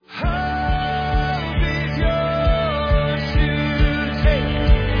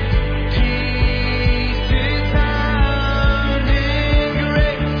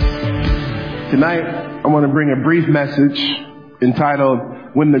Tonight, I want to bring a brief message entitled,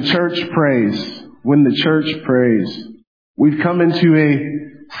 When the Church Prays. When the Church Prays. We've come into a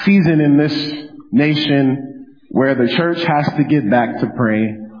season in this nation where the church has to get back to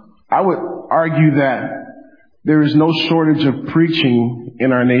praying. I would argue that there is no shortage of preaching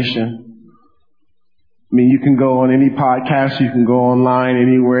in our nation. I mean, you can go on any podcast, you can go online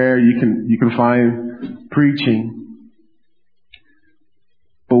anywhere, you can find preaching.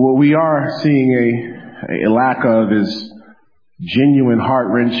 But what we are seeing a lack of is genuine,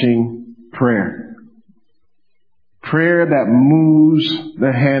 heart-wrenching prayer. Prayer that moves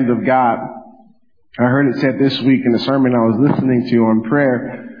the hand of God. I heard it said this week in the sermon I was listening to on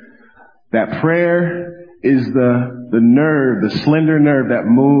prayer, that prayer is the nerve, the slender nerve that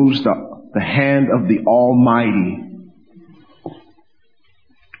moves the hand of the Almighty.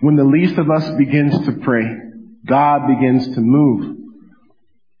 When the least of us begins to pray, God begins to move.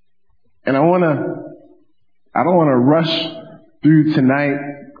 And I don't want to rush through tonight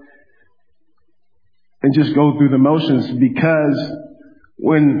and just go through the motions, because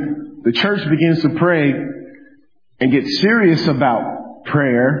when the church begins to pray and get serious about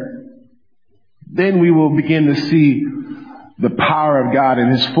prayer, then we will begin to see the power of God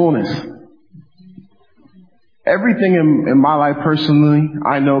in His fullness. Everything in my life personally,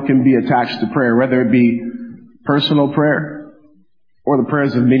 I know can be attached to prayer, whether it be personal prayer or the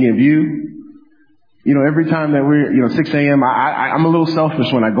prayers of many of you. You know, every time that we're, 6 a.m., I'm a little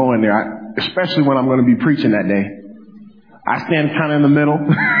selfish when I go in there, especially when I'm going to be preaching that day. I stand kind of in the middle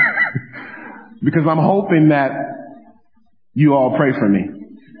because I'm hoping that you all pray for me.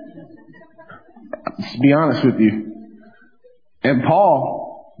 Let's be honest with you. And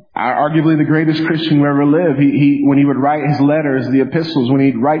Paul, arguably the greatest Christian who ever lived, he when he would write his letters, the epistles, when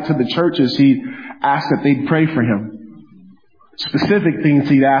he'd write to the churches, he'd ask that they'd pray for him. Specific things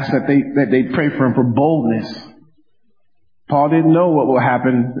he'd ask that they'd pray for him for boldness. Paul didn't know what will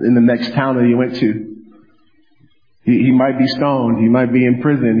happen in the next town that he went to. He might be stoned. He might be in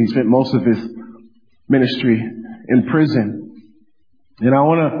prison. He spent most of his ministry in prison. And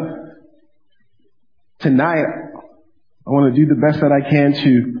tonight, I want to do the best that I can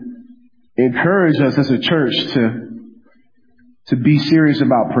to encourage us as a church to be serious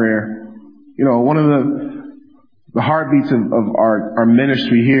about prayer. You know, one of the heartbeats of our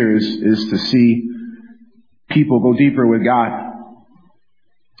ministry here is to see people go deeper with God,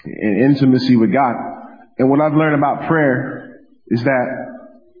 in intimacy with God. And what I've learned about prayer is that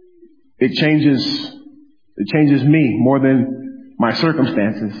it changes me more than my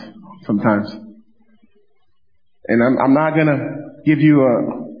circumstances sometimes. And I'm not going to give you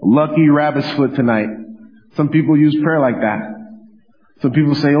a lucky rabbit's foot tonight. Some people use prayer like that. Some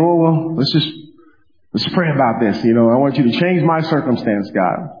people say, oh, well, let's pray about this. I want you to change my circumstance,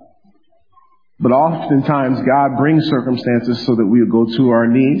 God. But oftentimes God brings circumstances so that we will go to our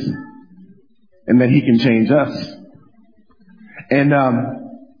knees and that He can change us. And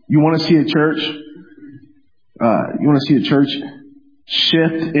you want to see a church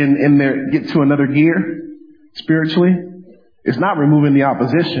shift in their, get to another gear spiritually? It's not removing the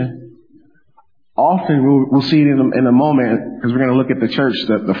opposition. Often we'll see it in a moment, because we're going to look at the church,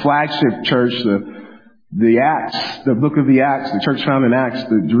 the flagship church, the Acts, the book of the Acts, the church found in Acts,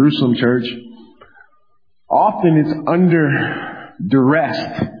 the Jerusalem church. Often it's under duress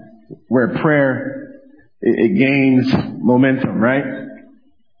where prayer, it gains momentum, right?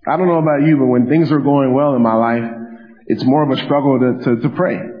 I don't know about you, but when things are going well in my life, it's more of a struggle to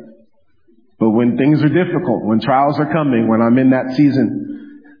pray. But when things are difficult, when trials are coming, when I'm in that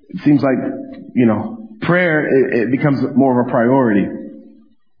season, it seems like, prayer, it becomes more of a priority.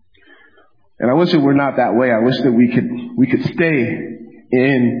 And I wish it were not that way. I wish that we could stay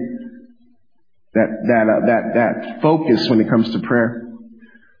in that focus when it comes to prayer.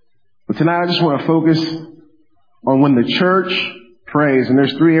 But tonight I just want to focus on when the church prays. And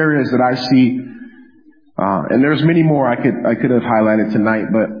there's 3 areas that I see, and there's many more I could have highlighted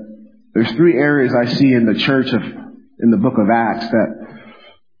tonight, but there's 3 areas I see in the church in the book of Acts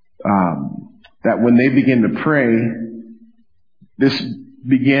that when they begin to pray, this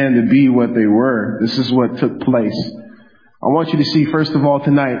began to be what they were. This is what took place. I want you to see, first of all,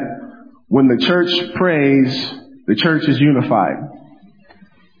 tonight, when the church prays, the church is unified.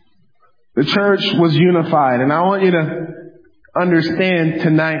 The church was unified. And I want you to understand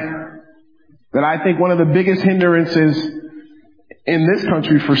tonight that I think one of the biggest hindrances in this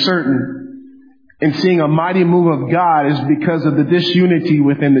country, for certain, in seeing a mighty move of God is because of the disunity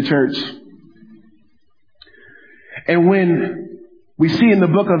within the church. And when we see in the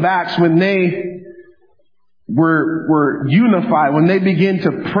book of Acts, when they were unified, when they began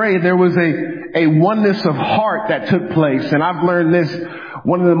to pray, there was a oneness of heart that took place. And I've learned this,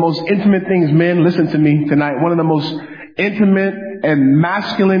 one of the most intimate things, men, listen to me tonight, one of the most intimate and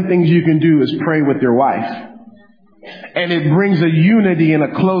masculine things you can do is pray with your wife. And it brings a unity and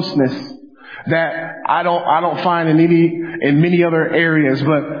a closeness that I don't find in many other areas.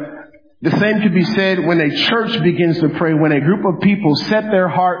 But the same could be said when a church begins to pray, when a group of people set their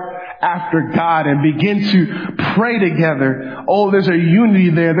heart after God and begin to pray together. Oh, there's a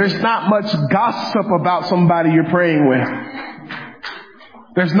unity there. There's not much gossip about somebody you're praying with.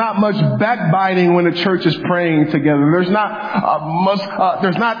 There's not much backbiting when a church is praying together. There's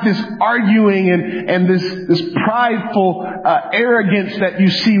not this arguing and this prideful arrogance that you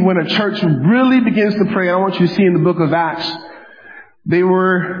see when a church really begins to pray. And I want you to see in the book of Acts, they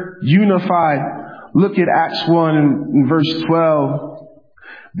were unified. Look at Acts 1 in verse 12.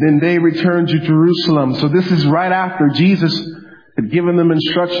 Then they returned to Jerusalem. So this is right after Jesus had given them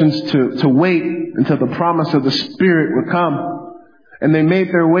instructions to wait until the promise of the Spirit would come. And they made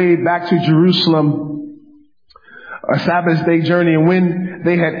their way back to Jerusalem, a Sabbath day journey. And when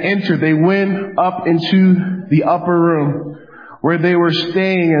they had entered, they went up into the upper room where they were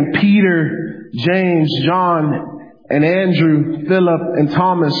staying. And Peter, James, John, and Andrew, Philip, and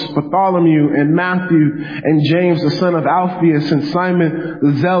Thomas, Bartholomew, and Matthew, and James, the son of Alphaeus, and Simon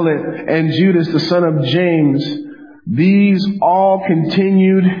the Zealot, and Judas, the son of James. These all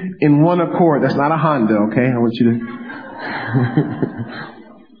continued in one accord. That's not a Honda, okay? I want you to...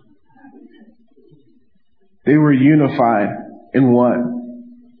 They were unified in what?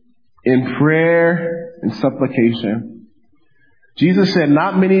 In prayer and supplication. Jesus said,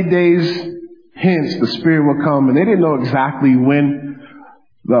 not many days hence the Spirit will come. And they didn't know exactly when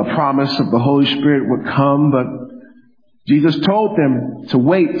the promise of the Holy Spirit would come, but Jesus told them to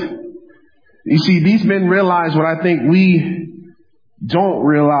wait. You see, these men realized what I think we don't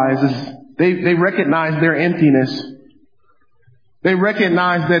realize is they recognize their emptiness. They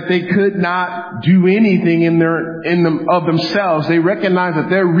recognized that they could not do anything of themselves. They recognized that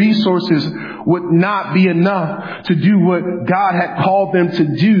their resources would not be enough to do what God had called them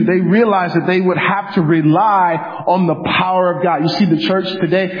to do. They realized that they would have to rely on the power of God. You see, the church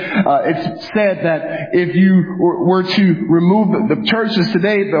today, it's said that if you were to remove the churches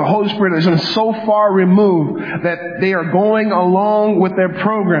today, the Holy Spirit is so far removed that they are going along with their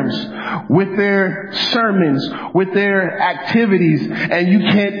programs, with their sermons, with their activities, and you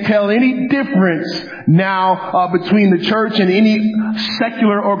can't tell any difference now between the church and any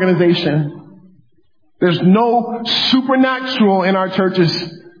secular organization. There's no supernatural in our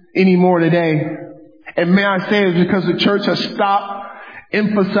churches anymore today. And may I say it's because the church has stopped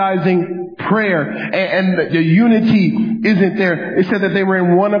emphasizing prayer and the unity isn't there. It said that they were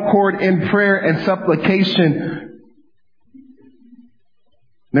in one accord in prayer and supplication.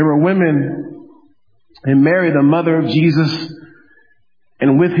 There were women, and Mary, the mother of Jesus,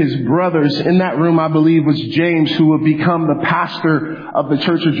 and with his brothers. In that room, I believe, was James, who would become the pastor of the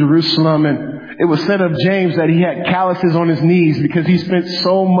church of Jerusalem. And it was said of James that he had calluses on his knees because he spent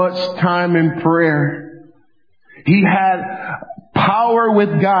so much time in prayer. He had power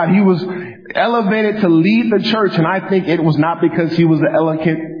with God. He was elevated to lead the church. And I think it was not because he was an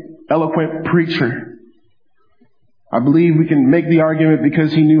eloquent preacher. I believe we can make the argument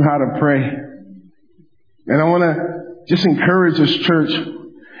because he knew how to pray. And I want to just encourage this church.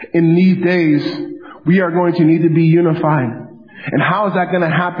 In these days, we are going to need to be unified. And how is that going to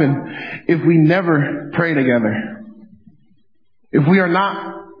happen if we never pray together? If we are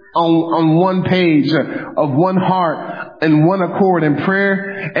not on one page of one heart and one accord in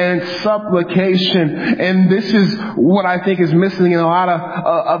prayer and supplication. And this is what I think is missing in a lot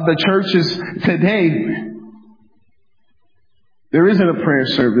of the churches today. There isn't a prayer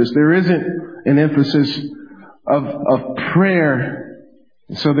service. There isn't an emphasis of prayer.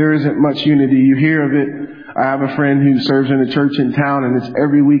 So there isn't much unity. You hear of it. I have a friend who serves in a church in town, and it's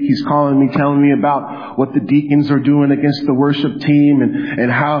every week he's calling me, telling me about what the deacons are doing against the worship team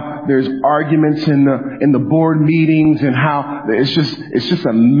and how there's arguments in the board meetings and how it's just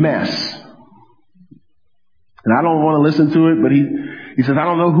a mess. And I don't want to listen to it, but he says, I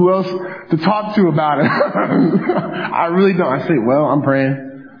don't know who else to talk to about it. I really don't. I say, well, I'm praying.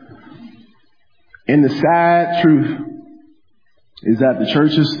 And the sad truth is that the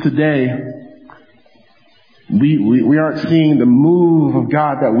churches today, we aren't seeing the move of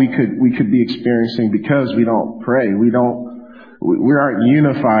God that we could be experiencing because we don't pray. We aren't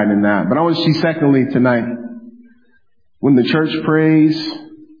unified in that. But I want to see secondly tonight, when the church prays,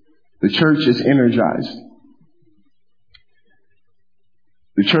 the church is energized.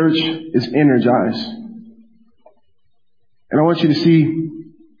 The church is energized. And I want you to see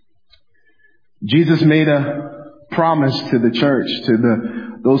Jesus made a promise to the church,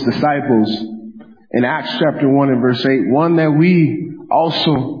 to those disciples in Acts chapter 1 and verse 8, one that we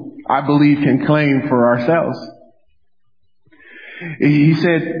also, I believe, can claim for ourselves. He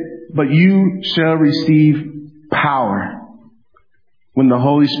said, "But you shall receive power when the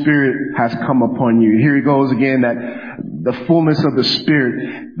Holy Spirit has come upon you." Here he goes again, that the fullness of the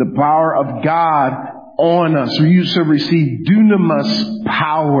Spirit, the power of God on us. You shall receive dunamis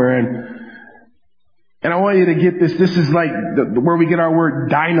power. And I want you to get this. This is like where we get our word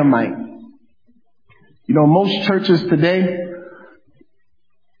dynamite. You know, most churches today,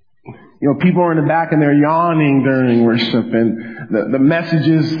 people are in the back and they're yawning during worship, and the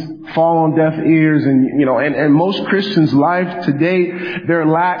messages fall on deaf ears, and most Christians' life today, there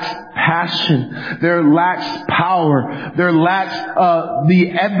lacks passion, there lacks power, there lacks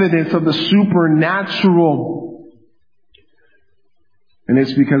the evidence of the supernatural. And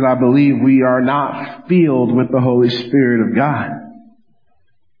it's because I believe we are not filled with the Holy Spirit of God.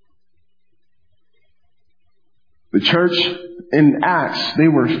 The church in Acts, they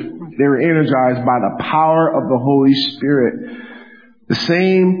were energized by the power of the Holy Spirit. The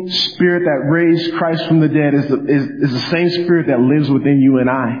same Spirit that raised Christ from the dead is the same Spirit that lives within you and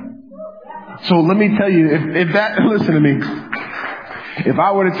I. So let me tell you, if that, listen to me. If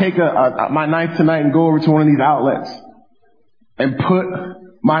I were to take my knife tonight and go over to one of these outlets and put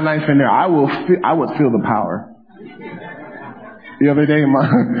my knife in there, I would feel the power. The other day,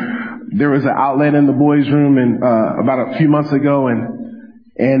 there was an outlet in the boys' room, and about a few months ago,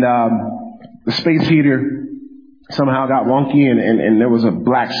 and the space heater somehow got wonky, and there was a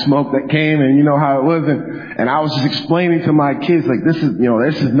black smoke that came, and you know how it was, and I was just explaining to my kids, like, this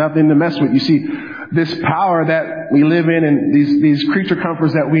is nothing to mess with. You see, this power that we live in, and these creature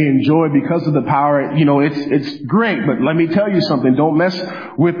comforts that we enjoy because of the power, it's great. But let me tell you something. Don't mess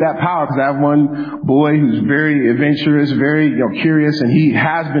with that power, because I have one boy who's very adventurous, very curious, and he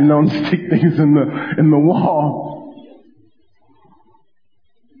has been known to stick things in the wall.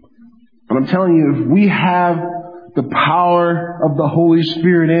 But I'm telling you, if we have the power of the Holy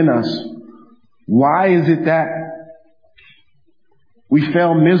Spirit in us, why is it that we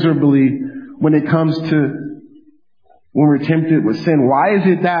fail miserably when it comes to when we're tempted with sin? Why is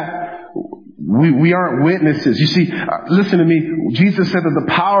it that we aren't witnesses? You see, listen to me. Jesus said that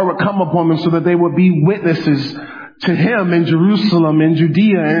the power would come upon them so that they would be witnesses to Him in Jerusalem, in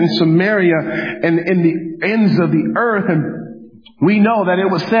Judea, in Samaria, and in the ends of the earth. And we know that it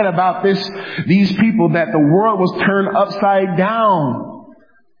was said about these people that the world was turned upside down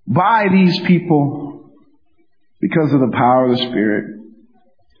by these people because of the power of the Spirit.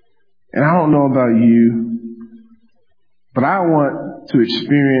 And I don't know about you, but I want to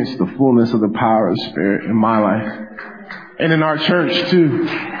experience the fullness of the power of the Spirit in my life and in our church too.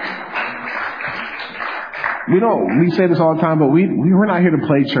 We say this all the time, but we're not here to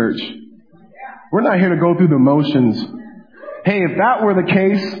play church. We're not here to go through the motions. Hey, if that were the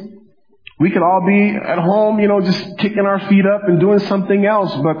case, we could all be at home, just kicking our feet up and doing something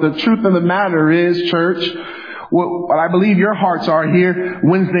else. But the truth of the matter is, church, what I believe your hearts are here,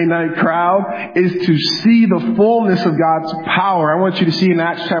 Wednesday night crowd, is to see the fullness of God's power. I want you to see in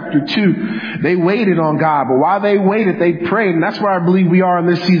Acts chapter 2, they waited on God, but while they waited, they prayed. And that's where I believe we are in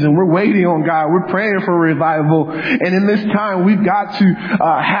this season. We're waiting on God. We're praying for revival. And in this time, we've got to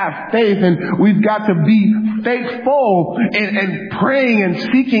have faith, and we've got to be faithful and praying and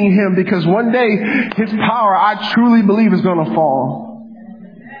seeking Him, because one day His power, I truly believe, is going to fall.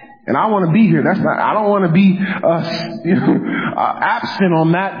 And I want to be here. I don't want to be absent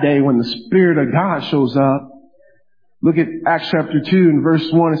on that day when the Spirit of God shows up. Look at Acts chapter 2 and verse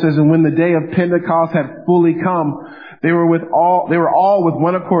 1. It says, "And when the day of Pentecost had fully come, they were all with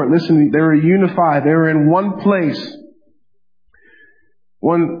one accord." Listen, they were unified. They were in one place.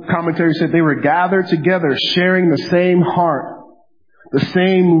 One commentary said they were gathered together, sharing the same heart, the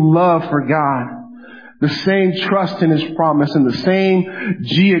same love for God, the same trust in His promise, and the same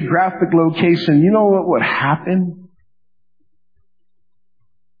geographic location. You know what would happen?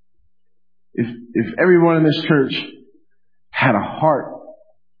 If everyone in this church had a heart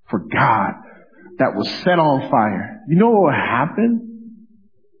for God that was set on fire, you know what would happen?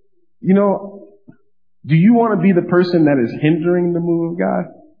 Do you want to be the person that is hindering the move of God?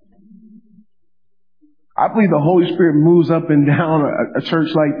 I believe the Holy Spirit moves up and down a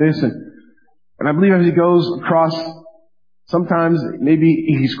church like this, and I believe as He goes across, sometimes maybe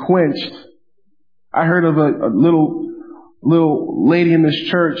He's quenched. I heard of a little lady in this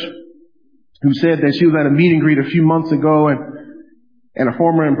church who said that she was at a meet and greet a few months ago, and a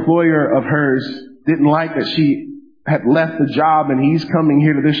former employer of hers didn't like that she had left the job, and he's coming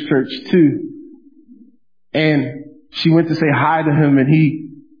here to this church too. And she went to say hi to him and he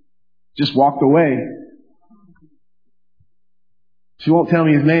just walked away. She won't tell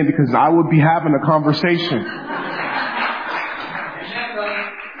me his name because I would be having a conversation.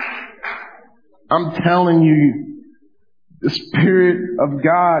 I'm telling you, the Spirit of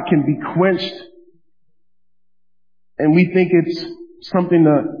God can be quenched. And we think it's something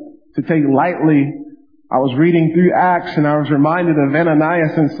to take lightly. I was reading through Acts and I was reminded of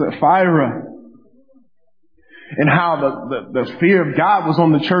Ananias and Sapphira and how the fear of God was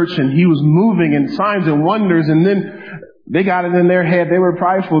on the church and he was moving in signs and wonders. And then they got it in their head. They were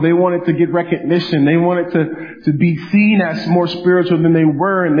prideful. They wanted to get recognition. They wanted to be seen as more spiritual than they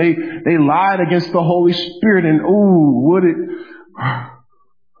were. And they lied against the Holy Spirit. And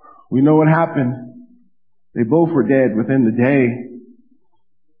we know what happened. They both were dead within the day.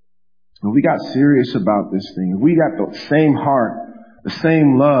 And we got serious about this thing. We got the same heart, the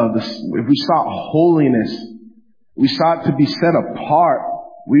same love. If we sought holiness, we sought to be set apart.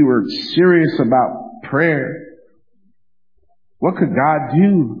 We were serious about prayer. What could God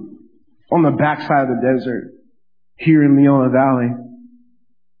do on the backside of the desert here in Leona Valley?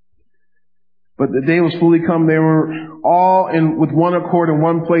 But the day was fully come. They were all with one accord in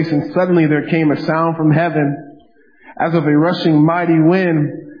one place, and suddenly there came a sound from heaven as of a rushing mighty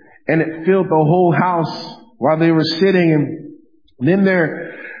wind, and it filled the whole house while they were sitting. And then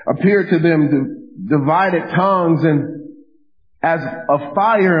there appeared to them divided tongues and as of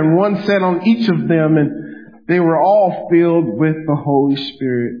fire, and one sat on each of them, and they were all filled with the Holy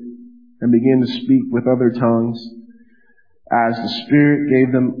Spirit and began to speak with other tongues as the Spirit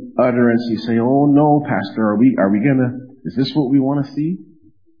gave them utterance. You say, "Oh no, Pastor, is this what we want to see?"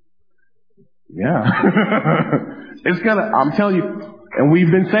 Yeah. I'm telling you, and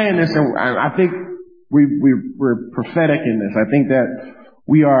we've been saying this, and I think we're prophetic in this. I think that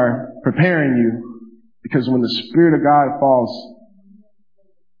we are preparing you, because when the Spirit of God falls,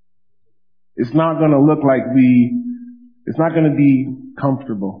 it's not going to look like it's not going to be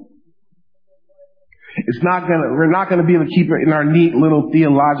comfortable. We're not going to be able to keep it in our neat little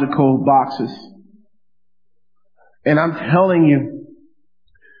theological boxes. And I'm telling you,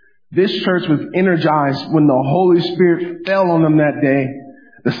 this church was energized when the Holy Spirit fell on them that day.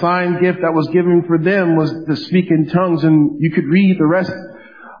 The sign gift that was given for them was to speak in tongues, and you could read the rest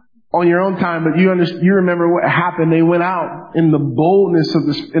on your own time, but you remember what happened. They went out in the boldness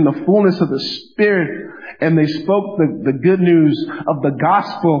in the fullness of the Spirit, and they spoke the good news of the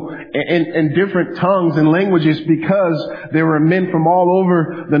gospel in different tongues and languages, because there were men from all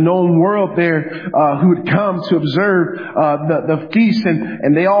over the known world there who had come to observe the feast,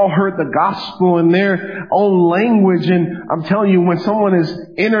 and they all heard the gospel in their own language. And I'm telling you, when someone is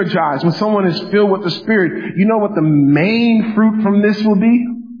energized, when someone is filled with the Spirit, you know what the main fruit from this will be?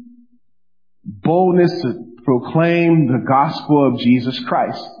 Boldness to proclaim the gospel of Jesus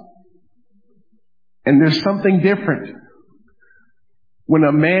Christ. And there's something different when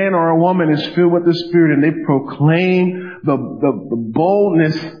a man or a woman is filled with the Spirit and they proclaim the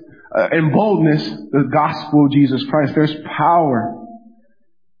boldness the gospel of Jesus Christ. There's power.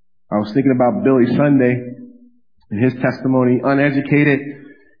 I was thinking about Billy Sunday and his testimony, uneducated,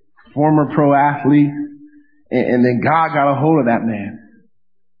 former pro athlete, and then God got a hold of that man.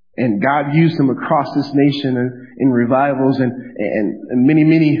 And God used him across this nation in revivals, and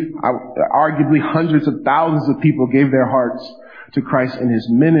many, arguably hundreds of thousands of people gave their hearts to Christ in his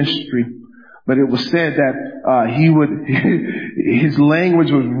ministry. But it was said that his language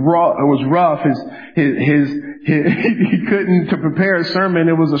was rough. He couldn't to prepare a sermon.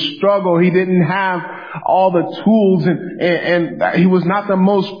 It was a struggle. He didn't have all the tools, and he was not the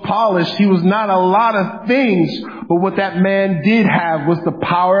most polished. He was not a lot of things. But what that man did have was the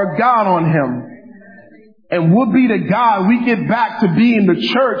power of God on him. And would be to God, we get back to being the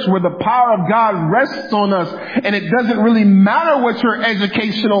church where the power of God rests on us. And it doesn't really matter what your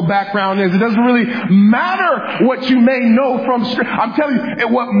educational background is. It doesn't really matter what you may know from Scripture. I'm telling you,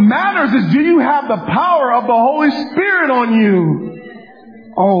 what matters is, do you have the power of the Holy Spirit on you?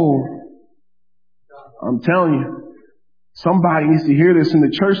 Oh, I'm telling you. Somebody needs to hear this, and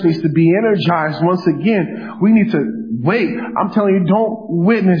the church needs to be energized once again. We need to wait. I'm telling you, don't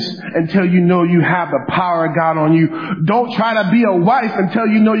witness until you know you have the power of God on you. Don't try to be a wife until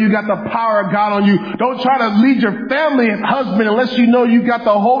you know you got the power of God on you. Don't try to lead your family and husband unless you know you got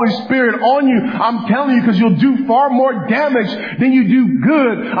the Holy Spirit on you. I'm telling you, because you'll do far more damage than you do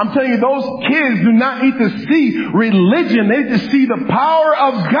good. I'm telling you, those kids do not need to see religion. They need to see the power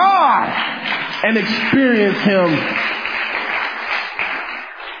of God and experience Him.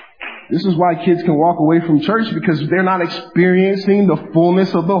 This is why kids can walk away from church, because they're not experiencing the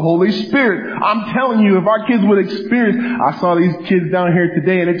fullness of the Holy Spirit. I'm telling you, if our kids would experience, I saw these kids down here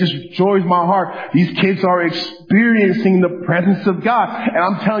today and it just joys my heart. These kids are experiencing the presence of God. And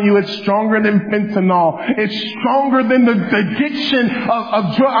I'm telling you, it's stronger than fentanyl. It's stronger than the addiction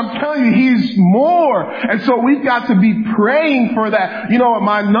of drug. I'm telling you, He's more. And so we've got to be praying for that. You know what?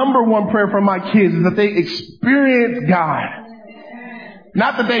 My number one prayer for my kids is that they experience God.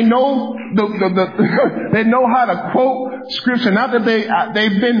 Not that they know they know how to quote scripture. Not that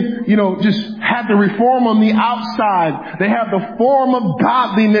they've been, just had the reform on the outside. They have the form of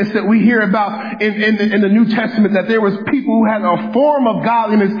godliness that we hear about in the New Testament, that there was people who had a form of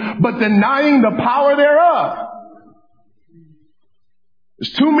godliness, but denying the power thereof.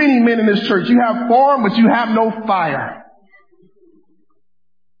 There's too many men in this church. You have form, but you have no fire.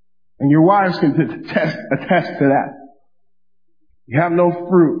 And your wives can attest to that. You have no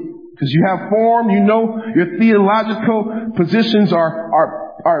fruit. Because you have form, your theological positions are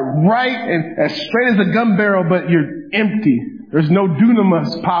right and as straight as a gun barrel, but you're empty. There's no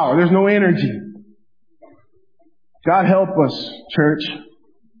dunamis power. There's no energy. God help us, church.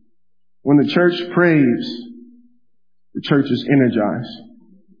 When the church prays, the church is energized.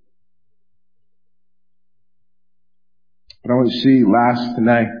 But I want to see last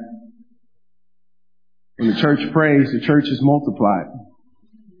tonight. When the church prays, the church is multiplied.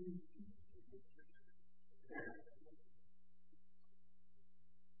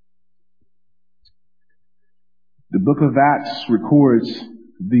 The book of Acts records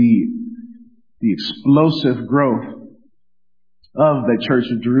the explosive growth of the church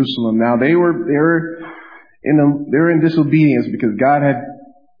of Jerusalem. Now they were in disobedience because God had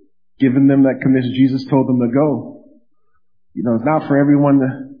given them that commission. Jesus told them to go. It's not for everyone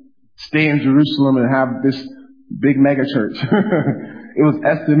to stay in Jerusalem and have this big mega church. It was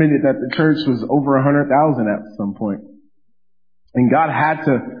estimated that the church was over 100,000 at some point. And God had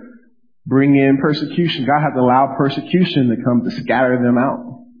to bring in persecution. God had to allow persecution to come to scatter them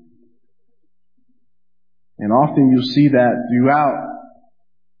out. And often you'll see that throughout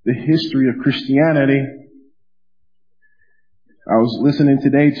the history of Christianity. I was listening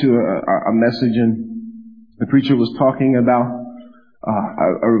today to a message, and the preacher was talking about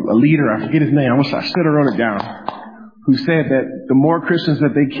a leader, I forget his name, I wish I should have wrote it down, who said that the more Christians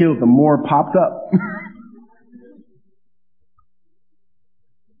that they killed, the more popped up.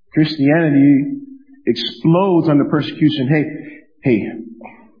 Christianity explodes under persecution. Hey,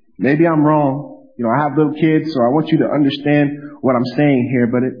 maybe I'm wrong. I have little kids, so I want you to understand what I'm saying here,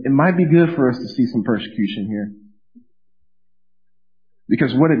 but it might be good for us to see some persecution here.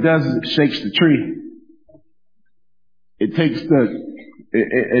 Because what it does is it shakes the tree. It takes the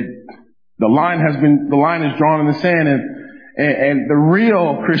line is drawn in the sand, and the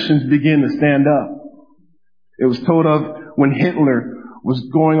real Christians begin to stand up. It was told of when Hitler was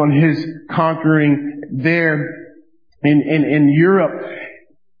going on his conquering there in Europe.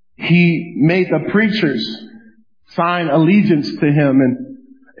 He made the preachers sign allegiance to him, and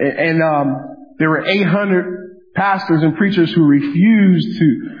there were 800 pastors and preachers who refused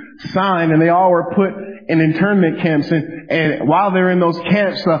to sign, and they all were put in internment camps. And while they're in those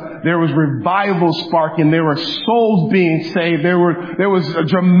camps, there was revival sparking. There were souls being saved. There was a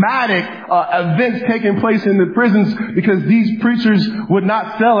dramatic events taking place in the prisons because these preachers would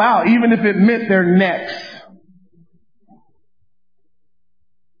not sell out, even if it meant their necks.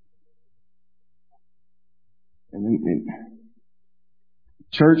 And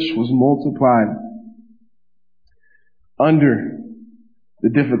church was multiplied under the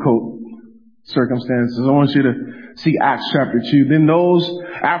difficult circumstances. I want you to see Acts chapter 2. Then those,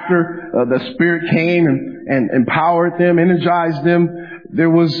 after the Spirit came and empowered them, energized them, there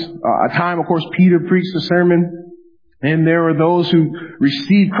was a time, of course, Peter preached a sermon, and there were those who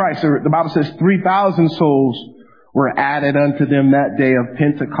received Christ. The Bible says 3,000 souls were added unto them that day of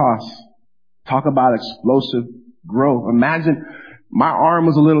Pentecost. Talk about explosive growth. Imagine, my arm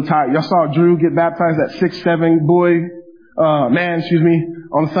was a little tired. Y'all saw Drew get baptized, that 6'7" man,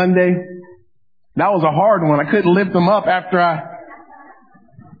 on Sunday. That was a hard one. I couldn't lift him up after I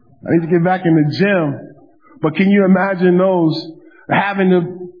need to get back in the gym. But can you imagine those having to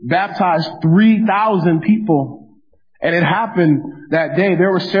baptize 3,000 people? And it happened that day.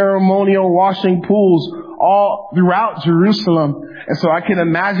 There were ceremonial washing pools all throughout Jerusalem. And so I can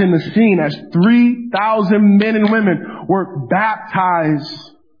imagine the scene as 3,000 men and women were baptized.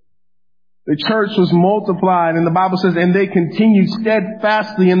 The church was multiplied, and the Bible says, and they continued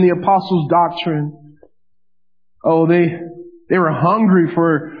steadfastly in the apostles' doctrine. Oh, they were hungry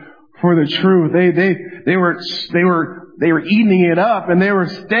for the truth. they were eating it up, and they were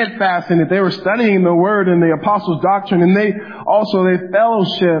steadfast in it. They were studying the word and the apostles' doctrine, and they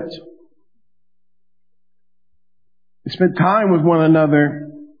fellowshipped. They spent time with one another.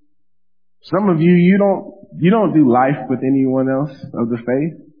 Some of you, you don't do life with anyone else of the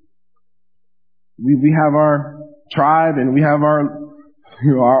faith. We have our tribe, and we have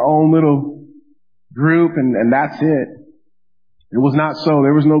our own little group, and that's it. It was not so.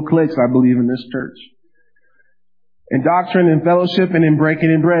 There was no cliques, I believe, in this church. In doctrine and fellowship and in breaking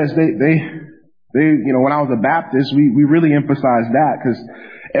in bread, when I was a Baptist, we really emphasized that, because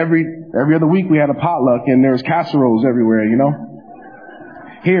every other week we had a potluck and there was casseroles everywhere,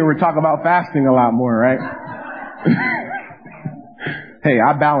 Here we're talking about fasting a lot more, right? Hey,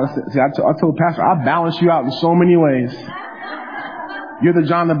 I balance it. See, I told Pastor, I balance you out in so many ways. You're the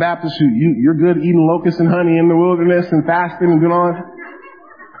John the Baptist who you're good eating locusts and honey in the wilderness and fasting and doing all that.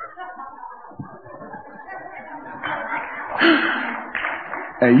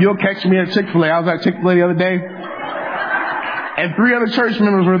 Hey, you'll catch me at Chick-fil-A. I was at Chick-fil-A the other day, and 3 other church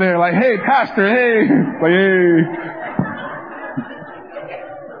members were there, like, "Hey, Pastor, hey," like, "Hey."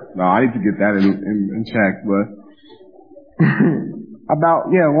 No, I need to get that in check, but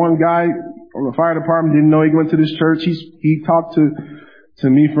one guy from the fire department didn't know he went to this church. He talked to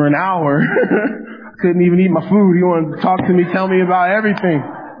me for an hour. I couldn't even eat my food. He wanted to talk to me, tell me about everything,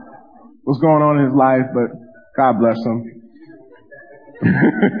 what's going on in his life, but God bless him.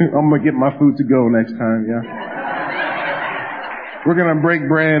 I'm going to get my food to go next time, yeah. We're going to break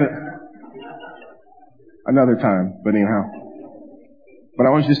bread another time, but anyhow. But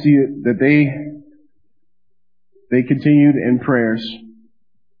I want you to see that they continued in prayers.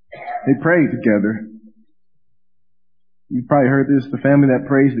 They prayed together. You've probably heard this, the family that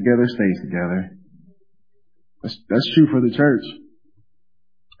prays together stays together. That's true for the church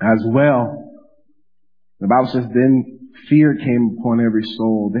as well. The Bible says, then fear came upon every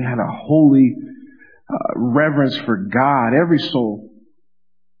soul. They had a holy reverence for God, every soul.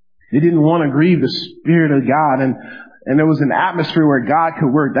 They didn't want to grieve the Spirit of God. And there was an atmosphere where God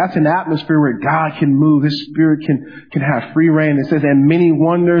could work. That's an atmosphere where God can move. His Spirit can have free reign. It says, and many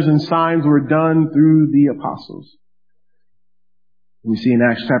wonders and signs were done through the apostles. We see in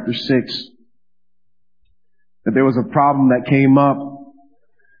Acts chapter 6 that there was a problem that came up.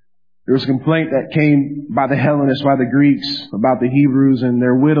 There was a complaint that came by the Hellenists, by the Greeks, about the Hebrews, and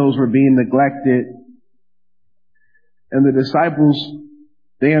their widows were being neglected. And the disciples,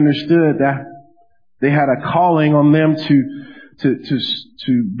 they understood that they had a calling on them to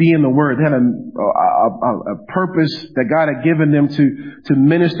be in the Word. They had a purpose that God had given them to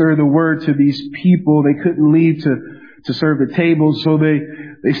minister the Word to these people. They couldn't leave to serve the tables, so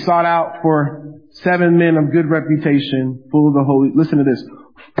they sought out for 7 men of good reputation, full of the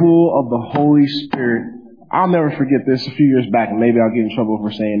Holy Spirit. I'll never forget this. A few years back, and maybe I'll get in trouble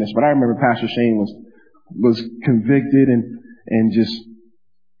for saying this, but I remember Pastor Shane was convicted and just,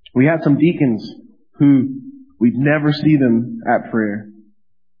 we had some deacons who we'd never see them at prayer.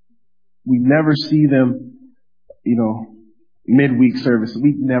 We'd never see them, midweek service.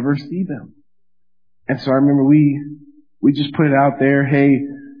 We'd never see them. And so I remember we just put it out there, hey,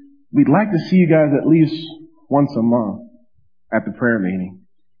 we'd like to see you guys at least once a month at the prayer meeting.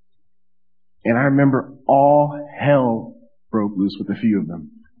 And I remember all hell broke loose with a few of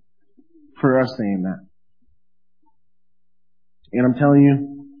them for us saying that. And I'm telling you,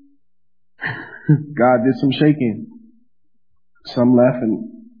 God did some shaking. Some left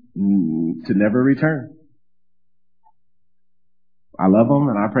and to never return. I love them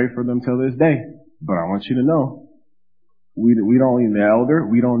and I pray for them till this day. But I want you to know, we don't need an elder.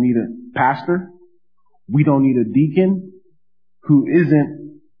 We don't need a pastor. We don't need a deacon who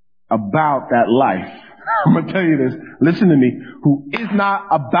isn't about that life. I'm going to tell you this. Listen to me. Who is not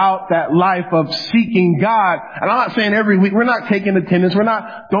about that life of seeking God. And I'm not saying every week. We're not taking attendance.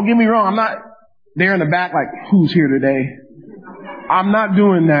 Don't get me wrong. I'm not there in the back like, who's here today? I'm not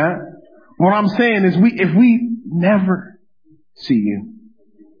doing that. What I'm saying is if we never see you,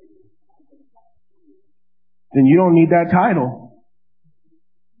 then you don't need that title.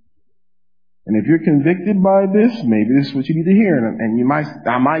 And if you're convicted by this, maybe this is what you need to hear. And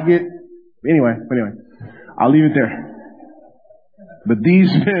I might get, anyway, I'll leave it there. But these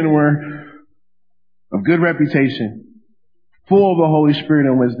men were of good reputation, full of the Holy Spirit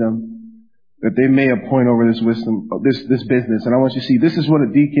and wisdom, that they may appoint over this wisdom, this business. And I want you to see, this is what a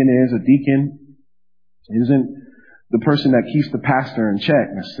deacon is. A deacon isn't the person that keeps the pastor in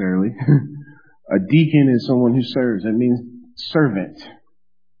check necessarily. A deacon is someone who serves. It means servant.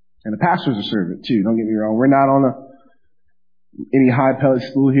 And the pastor's a servant too. Don't get me wrong. We're not on any high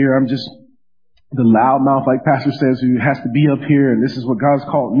pedestal here. I'm just the loudmouth, like Pastor says, who has to be up here, and this is what God's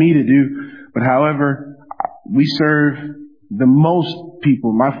called me to do. But however, we serve the most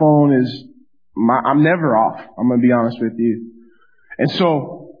people. My phone is, I'm never off. I'm going to be honest with you. And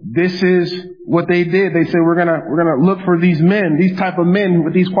so this is what they did. They said, we're going to look for these men, these type of men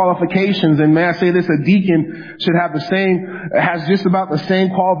with these qualifications. And may I say this, a deacon should have has just about the same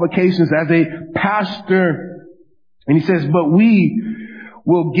qualifications as a pastor. And he says, but we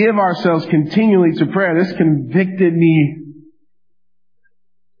will give ourselves continually to prayer. This convicted me.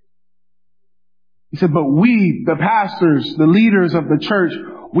 He said, but we, the pastors, the leaders of the church,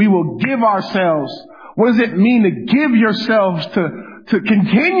 we will give ourselves. What does it mean to give yourselves to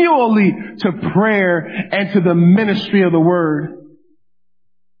continually to prayer and to the ministry of the word?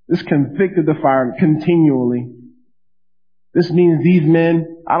 This convicted the fire continually. This means these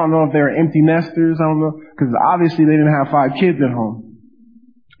men, I don't know if they're empty nesters, I don't know, because obviously they didn't have 5 kids at home.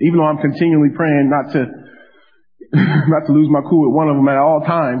 Even though I'm continually praying not to lose my cool with one of them at all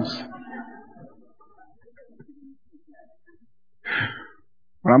times.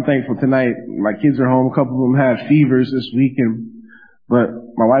 But I'm thankful tonight. My kids are home. A couple of them had fevers this week, but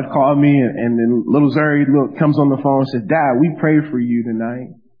my wife called me, and then little Zuri comes on the phone and says, Dad, we prayed for you tonight.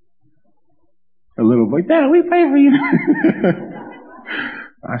 A little boy, Dad, we prayed for you.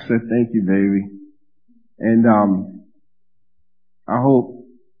 I said, thank you, baby. And I hope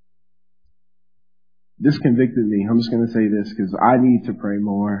this convicted me. I'm just going to say this because I need to pray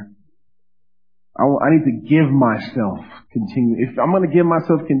more. I need to give myself continually. If I'm going to give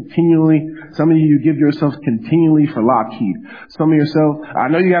myself continually, some of you give yourselves continually for Lockheed. Some of yourself, I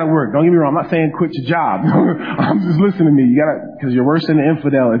know you got to work. Don't get me wrong. I'm not saying quit your job. I'm just listening to me. You got to, because you're worse than an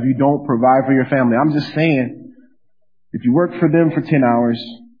infidel if you don't provide for your family. I'm just saying, if you work for them for 10 hours,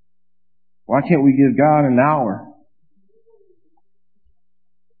 why can't we give God an hour?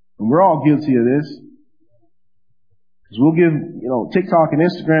 And we're all guilty of this. Because we'll give, TikTok and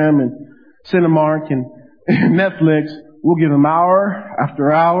Instagram and Cinemark and Netflix, we'll give them hour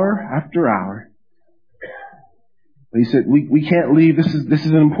after hour after hour. But he said, we can't leave. This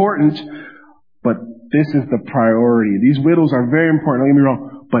is important, but this is the priority. These widows are very important. Don't get me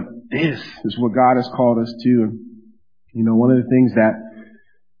wrong, but this is what God has called us to. And, one of the things that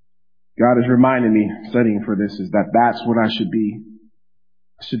God has reminded me studying for this is that that's what I should be.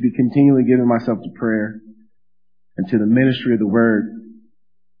 I should be continually giving myself to prayer and to the ministry of the word.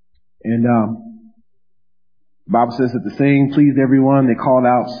 And the Bible says that the saying pleased everyone. They called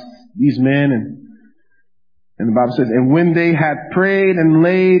out these men, and the Bible says, and when they had prayed and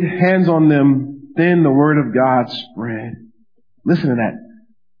laid hands on them, then the word of God spread. Listen to that.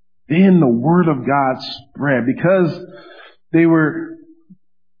 Then the word of God spread because they were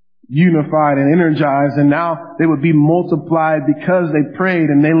unified and energized, and now they would be multiplied because they prayed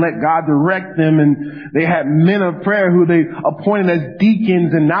and they let God direct them, and they had men of prayer who they appointed as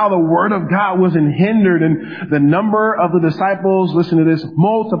deacons, and now the word of God wasn't hindered, and the number of the disciples, listen to this,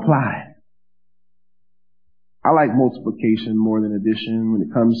 multiplied. I like multiplication more than addition when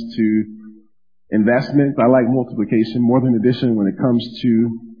it comes to investments. I like multiplication more than addition when it comes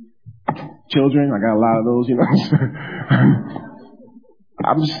to children. I got a lot of those,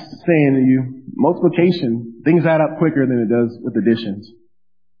 I'm just saying to you, multiplication, things add up quicker than it does with additions.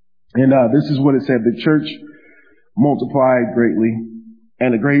 And this is what it said. The church multiplied greatly,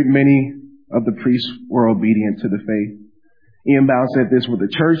 and a great many of the priests were obedient to the faith. Ian Bound said this, what the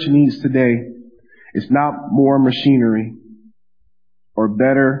church needs today is not more machinery or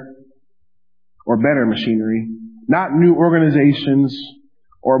better machinery, not new organizations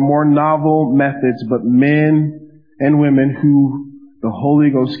or more novel methods, but men and women who the Holy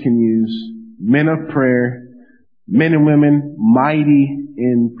Ghost can use, men of prayer, men and women mighty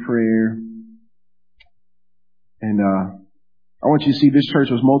in prayer. And I want you to see this church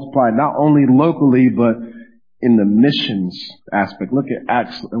was multiplied not only locally, but in the missions aspect. Look at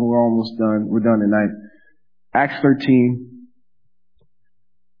Acts, and we're almost done. We're done tonight. Acts 13.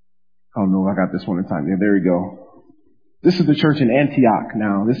 Oh no, I got this one in time. Yeah, there we go. This is the church in Antioch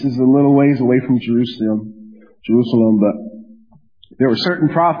now. This is a little ways away from Jerusalem, but there were certain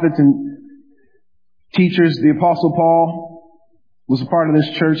prophets and teachers. The Apostle Paul was a part of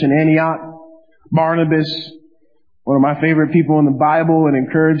this church in Antioch. Barnabas, one of my favorite people in the Bible, an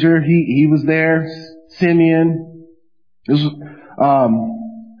encourager, he was there. Simeon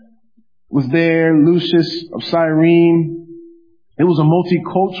was there. Lucius of Cyrene. It was a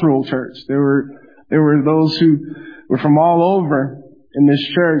multicultural church. There were those who were from all over in this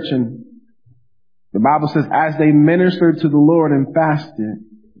church, and the Bible says, as they ministered to the Lord and fasted,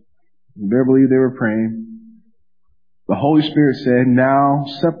 and better believe they were praying, the Holy Spirit said, "Now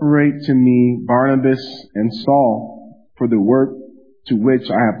separate to me Barnabas and Saul for the work to which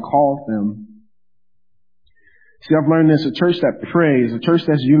I have called them." See, I've learned this: a church that prays, a church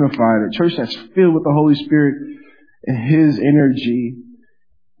that's unified, a church that's filled with the Holy Spirit and His energy,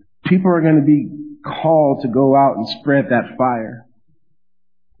 people are going to be called to go out and spread that fire.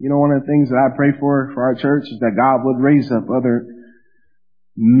 You know, one of the things that I pray for our church is that God would raise up other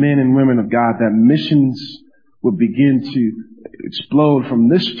men and women of God, that missions would begin to explode from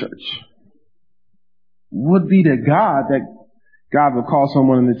this church. Would be to God that God would call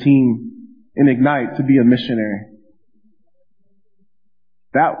someone in the team in Ignite to be a missionary.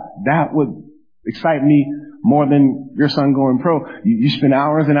 That would excite me more than your son going pro. You spend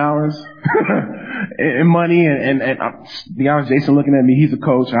hours and hours and money and to be honest, Jason looking at me, he's a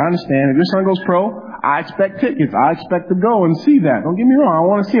coach. I understand. If your son goes pro, I expect tickets. I expect to go and see that. Don't get me wrong. I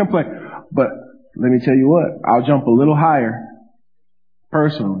want to see him play. But let me tell you what, I'll jump a little higher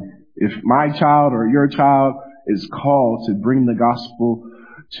personally. If my child or your child is called to bring the gospel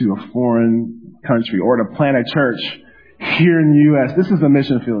to a foreign country or to plant a church here in the U.S., this is a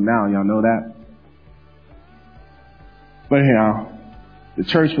mission field now. Y'all know that. But anyhow, the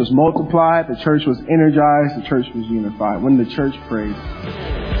church was multiplied, the church was energized, the church was unified when the church prayed.